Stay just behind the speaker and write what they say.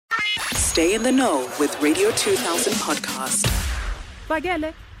Stay in the know with Radio 2000 podcast.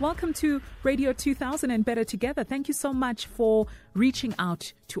 Vakele, welcome to Radio 2000 and Better Together. Thank you so much for reaching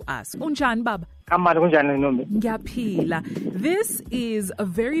out to us. Unjani baba? Ngiyaphila. This is a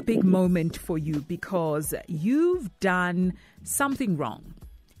very big moment for you because you've done something wrong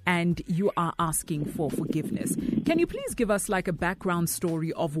and you are asking for forgiveness. Can you please give us like a background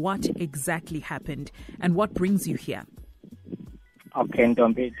story of what exactly happened and what brings you here? Okay,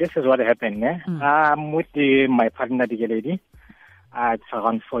 Ntombi, this is what happened. I'm with my partner, Dikeledi. It's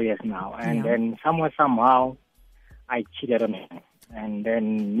around 4 years now. And then somehow, I cheated on her. And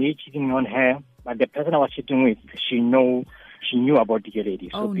then me cheating on her, but the person I was cheating with, she knew about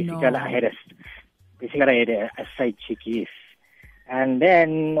Dikeledi. So I had a side chick, yes. And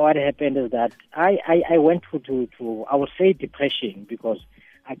then what happened is that I went to I would say depression, because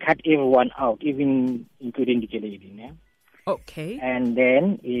I cut everyone out, even including Dikeledi. Yeah? Okay. And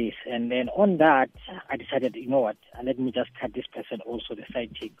then on that, I decided, you know what, let me just cut this person also, the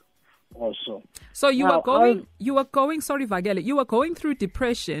side chick also. So you were going, sorry Vakele, you were going through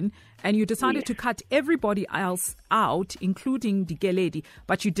depression and you decided to cut everybody else out, including Dikeledi,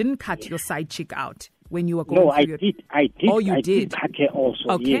 but you didn't cut your side chick out when you were going through I did. Oh, you did cut her also.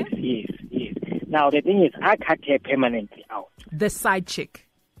 Okay. Yes. Now the thing is, I cut her permanently out. The side chick?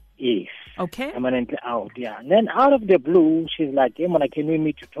 Yes. Okay. Permanently out, yeah. And then out of the blue, she's like, hey, man, can we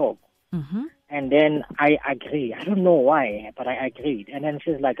meet to talk? Mm-hmm. And then I agree. I don't know why, but I agreed. And then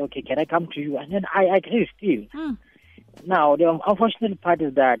she's like, okay, can I come to you? And then I agree still. Now, the unfortunate part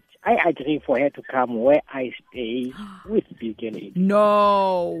is that I agree for her to come where I stay with Vakele.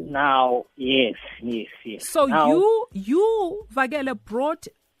 No. Now, yes. So now, you Vakele, brought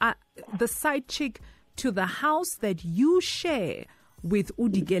the side chick to the house that you share with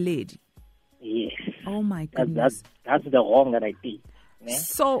Dikeledi. Yes. Oh my goodness. That's the wrong that I did. Yeah?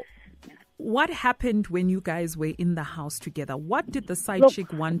 So what happened when you guys were in the house together? What did the side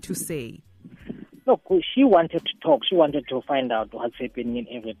chick want to say? Look, she wanted to talk. She wanted to find out what's happening and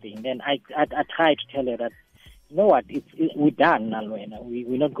everything. Then I tried to tell her that, you know what, we're done, Nalwena.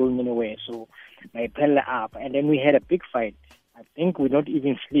 We're not going anywhere. So I pulled her up. And then we had a big fight. I think we don't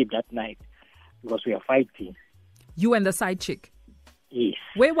even sleep that night because we are fighting. You and the side chick? Yes.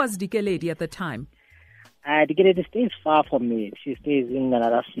 Where was Dikeledi at the time? Dikeledi stays far from me. She stays in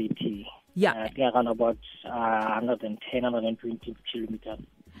another city. Yeah. I think around about 110, 120 kilometers.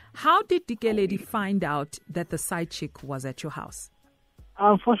 How did Dikeledi find out that the side chick was at your house?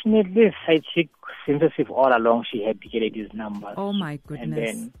 Unfortunately, the side chick, since all along, she had Dikeledi's number. Oh my goodness. And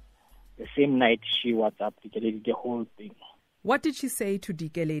then the same night, she WhatsApped Dikeledi the whole thing. What did she say to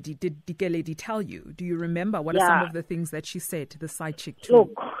Dikeledi? Did Dikeledi tell you? Do you remember? What are some of the things that she said to the side chick too?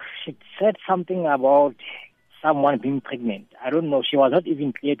 Look, she said something about someone being pregnant. I don't know. She was not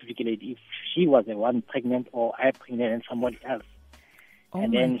even clear to Dikeledi if she was the one pregnant or I pregnant and somebody else. Oh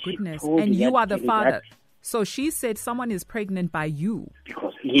and my goodness. And you are the father. So she said someone is pregnant by you.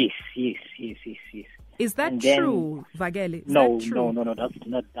 Because, yes. Is that true, Vakele? No, that true? No.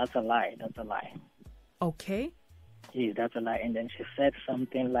 That's a lie. Okay. Yes, that's a lie. And then she said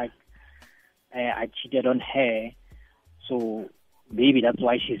something like, I cheated on her, so maybe that's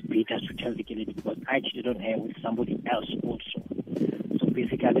why she's bitter to tell Dikeledi, because I cheated on her with somebody else also. So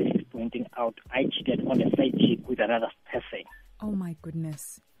basically she's pointing out, I cheated on a side chick with another person. Oh my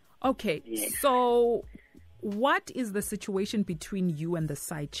goodness. Okay, yes. So what is the situation between you and the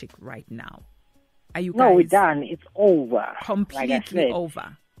side chick right now? Are you guys... No, we're done. It's over. Completely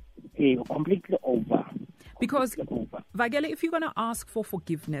over? Yeah, completely over. Because, Vakele, if you're going to ask for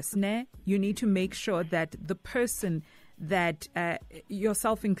forgiveness, you need to make sure that the person that,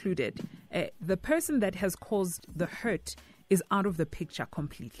 yourself included, the person that has caused the hurt is out of the picture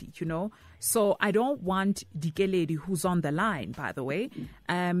completely, you know. So I don't want Dikeledi, who's on the line, by the way,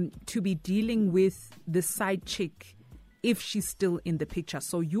 to be dealing with the side chick if she's still in the picture.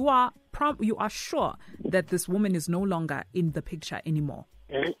 So you are sure that this woman is no longer in the picture anymore.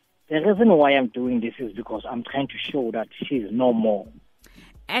 The reason why I'm doing this is because I'm trying to show that she's no more.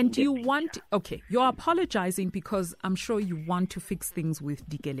 And you're apologizing because I'm sure you want to fix things with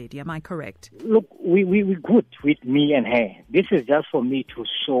Dikeledi. Am I correct? Look, we're good with me and her. This is just for me to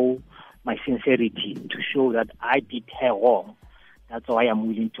show my sincerity, to show that I did her wrong. That's why I'm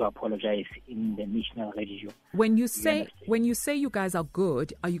willing to apologize in the national radio. When you say you guys are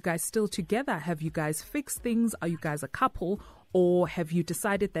good, are you guys still together? Have you guys fixed things? Are you guys a couple? Or have you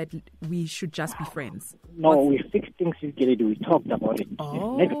decided that we should just be friends? No, we fixed things with Dikeledi. We talked about it.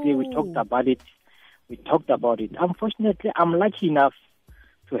 Oh. Next day we talked about it. Unfortunately, I'm lucky enough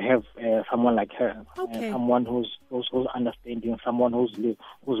to have someone like her, Okay. someone who's understanding, someone who's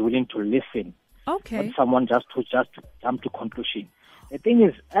willing to listen. Okay. Not someone just to jump to conclusion. The thing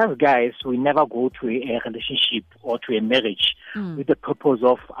is, as guys, we never go to a relationship or to a marriage with the purpose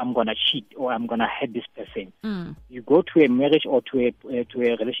of I'm gonna cheat or I'm gonna hurt this person. You go to a marriage or to a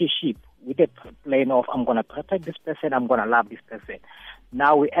relationship with the plan of I'm gonna protect this person, I'm gonna love this person.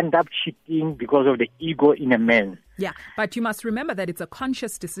 Now we end up cheating because of the ego in a man. Yeah, but you must remember that it's a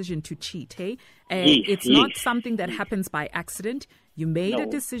conscious decision to cheat, hey? Yes, It's yes. not something that happens by accident. You made a No.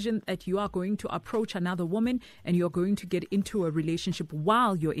 decision that you are going to approach another woman and you're going to get into a relationship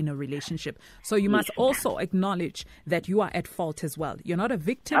while you're in a relationship. So you must also acknowledge that you are at fault as well. You're not a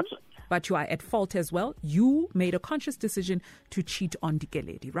victim, Absolutely. but you are at fault as well. You made a conscious decision to cheat on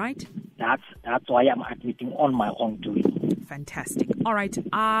Dikeledi, right? That's why I'm admitting on my wrongdoing. Fantastic. All right,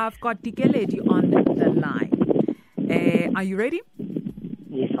 I've got Dikeledi on the line. Are you ready?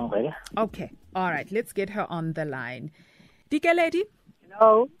 Yes, I'm ready. Okay. All right. Let's get her on the line. Dikeledi,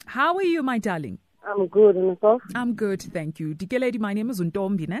 Hello, how are you, my darling? I'm good. And yourself? I'm good, thank you. Dikeledi, my name is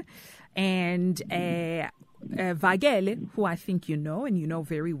Untombi, ne? And Vakele, who I think you know and you know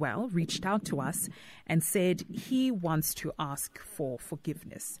very well, reached out to us and said he wants to ask for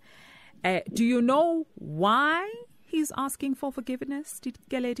forgiveness. Do you know why he's asking for forgiveness,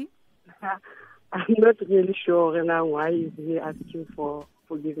 Dikeledi? I'm not really sure now why is he asking for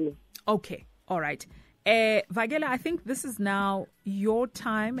forgiveness. Okay, all right. Vakele, I think this is now your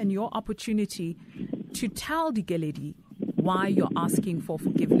time and your opportunity to tell Dikeledi why you're asking for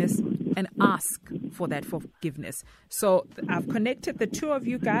forgiveness and ask for that forgiveness. So I've connected the two of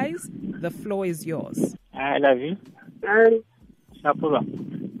you guys. The floor is yours. I love you. And Sapula.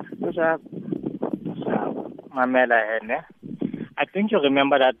 what's up? Mamela Hene. I think you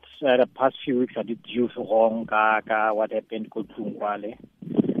remember that the past few weeks I did you wrong what happened ko Tungwale.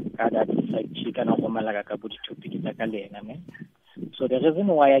 That like chicken or like a booty to pick it. So the reason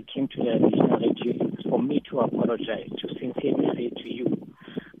why I came to the national radio is for me to apologize, to sincerely say to you,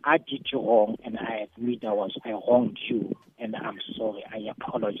 I did you wrong and I admit I wronged you and I'm sorry. I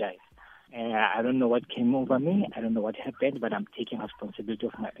apologize. I don't know what came over me. I don't know what happened, but I'm taking responsibility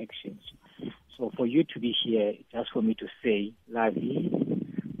of my actions. So for you to be here, just for me to say, Lavi,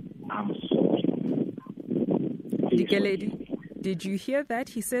 I'm sorry. Please Dikeledi, forgive me. did you hear that?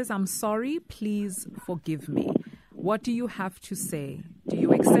 He says, I'm sorry, please forgive me. What do you have to say? Do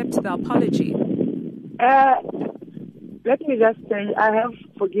you accept the apology? Let me just say, I have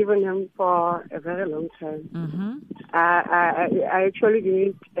forgiven him for a very long time. Mm-hmm. I actually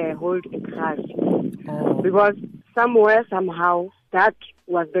didn't hold a grudge Oh. because somewhere, somehow, that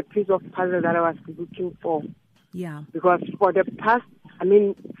was the piece of puzzle that I was looking for. Yeah. Because for the past,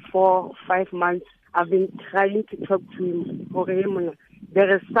 4-5 months, I've been trying to talk to him.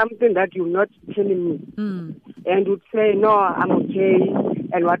 There is something that you're not telling me. And would say, no, I'm okay,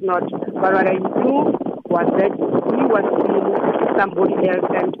 and whatnot. But what I knew was that he was seeing somebody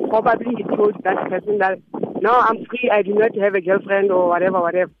else, and probably he told that person that, no, I'm free, I do not have a girlfriend or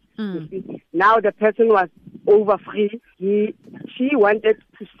whatever. You see? Now the person was over free. She wanted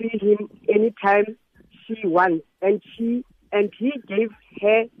to see him anytime she wants, and he gave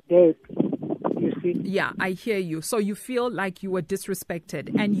her that. You see? Yeah, I hear you. So you feel like you were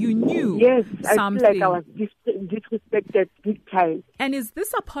disrespected and you knew Yes, something. I feel like I was disrespected big time. And is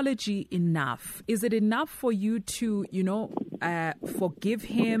this apology enough? Is it enough for you to, forgive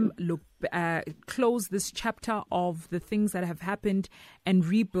him, close this chapter of the things that have happened and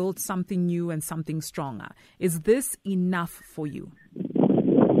rebuild something new and something stronger? Is this enough for you?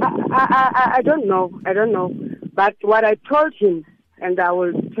 I don't know. But what I told him, and I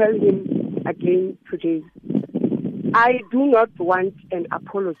will tell him again today, I do not want an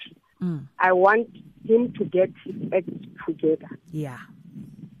apology. I want him to get his act together. Yeah.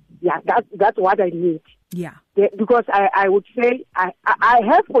 Yeah, that's what I need. Yeah. Because I would say I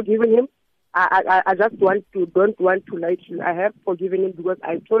have forgiven him. I just don't want to lie to you. I have forgiven him because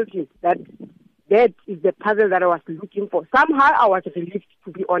I told him that is the puzzle that I was looking for. Somehow I was relieved,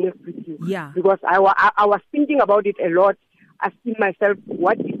 to be honest with you. Yeah. Because I was thinking about it a lot, asking myself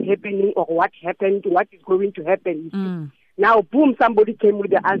what is happening or what happened, what is going to happen. You see? Now, boom, somebody came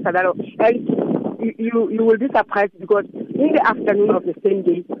with the answer. And you will be surprised because in the afternoon of the same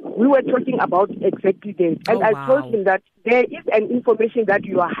day, we were talking about exactly this. And I told him that there is an information that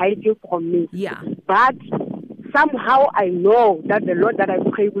you are hiding from me. Yeah. But somehow I know that the Lord that I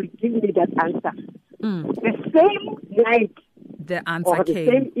pray will give me that answer. The same night the answer or the came.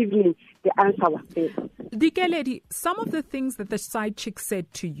 same evening, the answer was there. Dikeledi, some of the things that the side chick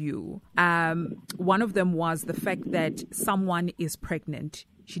said to you, one of them was the fact that someone is pregnant.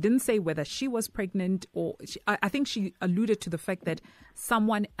 She didn't say whether she was pregnant or I think she alluded to the fact that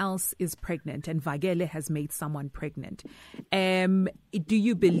someone else is pregnant and Vakele has made someone pregnant. Do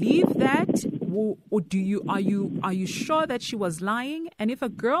you believe that, or are you sure that she was lying? And if a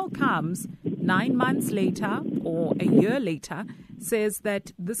girl comes 9 months later or a year later says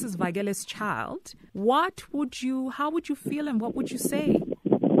that this is Vakele's child, how would you feel and what would you say?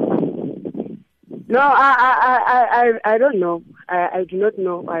 No, I don't know. I do not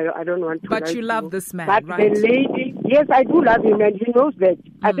know. I don't want to. But you love this man, but right? The lady, yes, I do love him, and he knows that.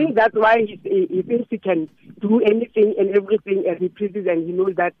 I think that's why he thinks he can do anything and everything as he pleases, and he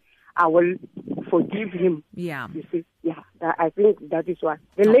knows that I will forgive him. Yeah. You see, yeah. I think that is why.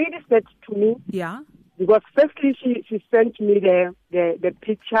 The lady said to me, yeah, because firstly she sent me the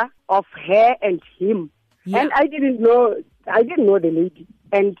picture of her and him, and I didn't know the lady,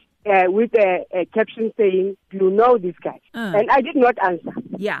 and. With a caption saying, "Do you know this guy?" And I did not answer.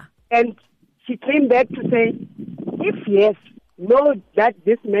 Yeah. And she came back to say, "If yes, know that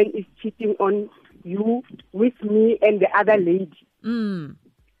this man is cheating on you with me and the other lady."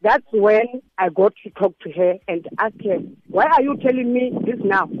 That's when I got to talk to her and ask her, "Why are you telling me this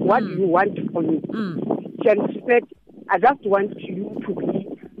now? What do you want from me?" And she said, "I just want you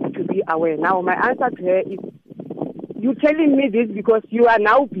to be aware." Now my answer to her is, "You telling me this because you are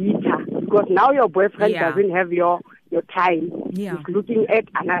now bitter, because now your boyfriend doesn't have your time. Yeah. He's looking at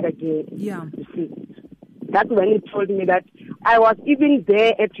another girl." Yeah. You see, that's when he told me that I was even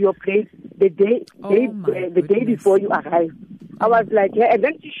there at your place the day before you arrived. I was like, yeah, and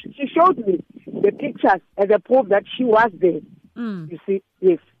then she showed me the pictures as a proof that she was there. You see,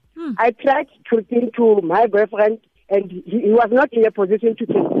 yes. I tried talking to my boyfriend, and he was not in a position to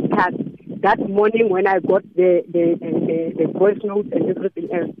discuss. That morning when I got the voice notes and everything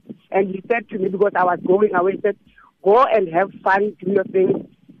else, and he said to me, because I was going away, he said, "Go and have fun, do your thing.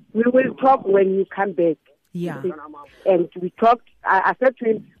 We will talk when you come back." Yeah. And we talked. I said to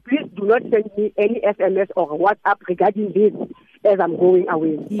him, "Please do not send me any SMS or WhatsApp regarding this as I'm going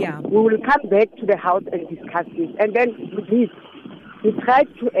away. Yeah. We will come back to the house and discuss this." And then he tried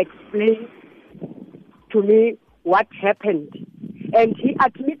to explain to me what happened. And he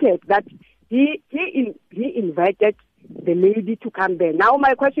admitted that he invited the lady to come there. Now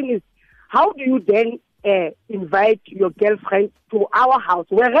my question is, how do you then invite your girlfriend to our house?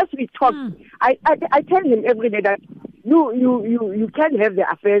 Whereas we talk, I tell him every day that you can have the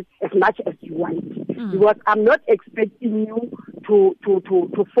affairs as much as you want, because I'm not expecting you to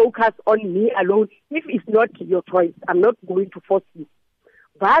focus on me alone. If it's not your choice, I'm not going to force you.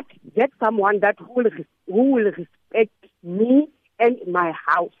 But get someone that who will respect me and my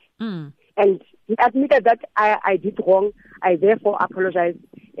house. And he admitted that I did wrong. I therefore apologize.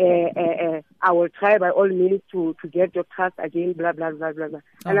 I will try by all means to get your trust again, blah, blah, blah, blah, blah.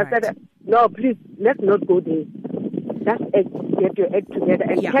 And I said, no, please, let's not go there. Just get your head together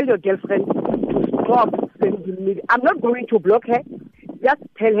and tell your girlfriend to stop sending me. I'm not going to block her. Just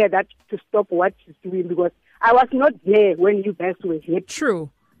tell her that to stop what she's doing, because I was not there when you guys were here. True.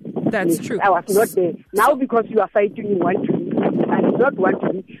 That's true. I was not there. Now because you are fighting, you want to be. I do not want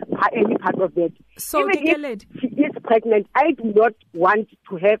to be any part of that. So even if she is pregnant, I do not want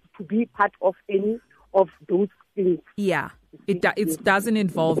to have to be part of any of those things. Yeah. It doesn't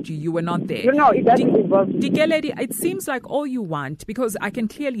involve you. You were not there. No, it doesn't involve you. Dikeledi, it seems like all you want, because I can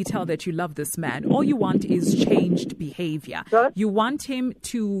clearly tell that you love this man, all you want is changed behavior. Sure. You want him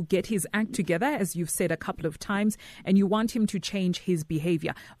to get his act together, as you've said a couple of times, and you want him to change his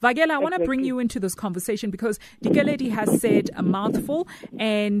behavior. Vakele, I want to bring you into this conversation because Dikeledi has said a mouthful,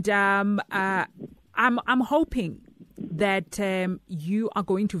 and I'm hoping that you are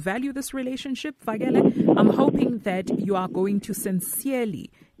going to value this relationship, Vakele. I'm hoping that you are going to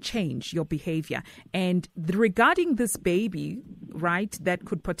sincerely change your behavior. And regarding this baby, right, that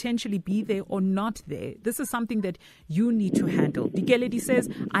could potentially be there or not there, this is something that you need to handle. Dikeledi says,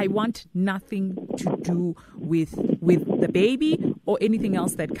 I want nothing to do with the baby or anything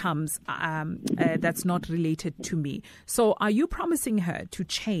else that comes that's not related to me. So are you promising her to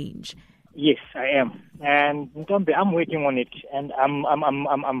change? Yes, I am, and Ntombi, I'm working on it, and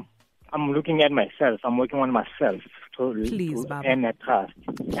I'm looking at myself. I'm working on myself to earn that trust.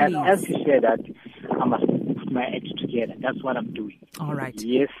 And as you said, that I must put my act together. That's what I'm doing. All right.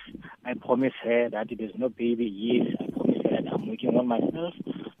 Yes, I promise her that there's no baby. Yes, I promise her that I'm working on myself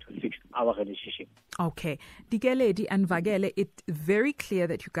to fix our relationship. Okay. Dikeledi and Vakele, it's very clear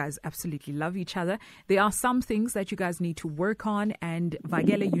that you guys absolutely love each other. There are some things that you guys need to work on, and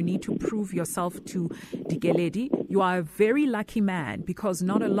Vakele, you need to prove yourself to Dikeledi. You are a very lucky man because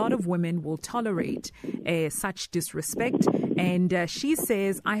not a lot of women will tolerate such disrespect. And she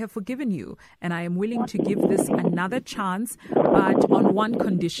says, I have forgiven you and I am willing to give this another chance, but on one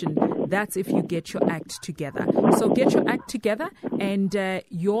condition. That's if you get your act together. So get your act together, and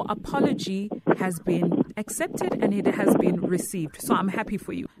your apology has been accepted and it has been received. So I'm happy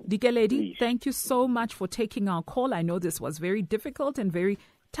for you. Dikeledi, thank you so much for taking our call. I know this was very difficult and very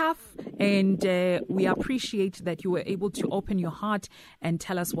tough, and we appreciate that you were able to open your heart and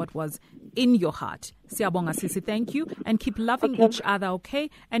tell us what was in your heart. Siyabonga sisi, thank you, and keep loving each other, okay?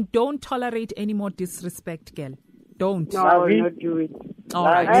 And don't tolerate any more disrespect, girl. Don't. No, I will not do it. All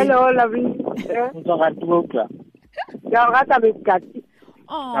right. Hello, lovely.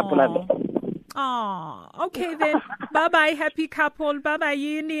 Oh, okay then. Bye-bye, happy couple. Bye-bye,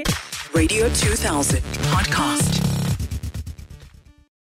 Yini. Radio 2000 podcast.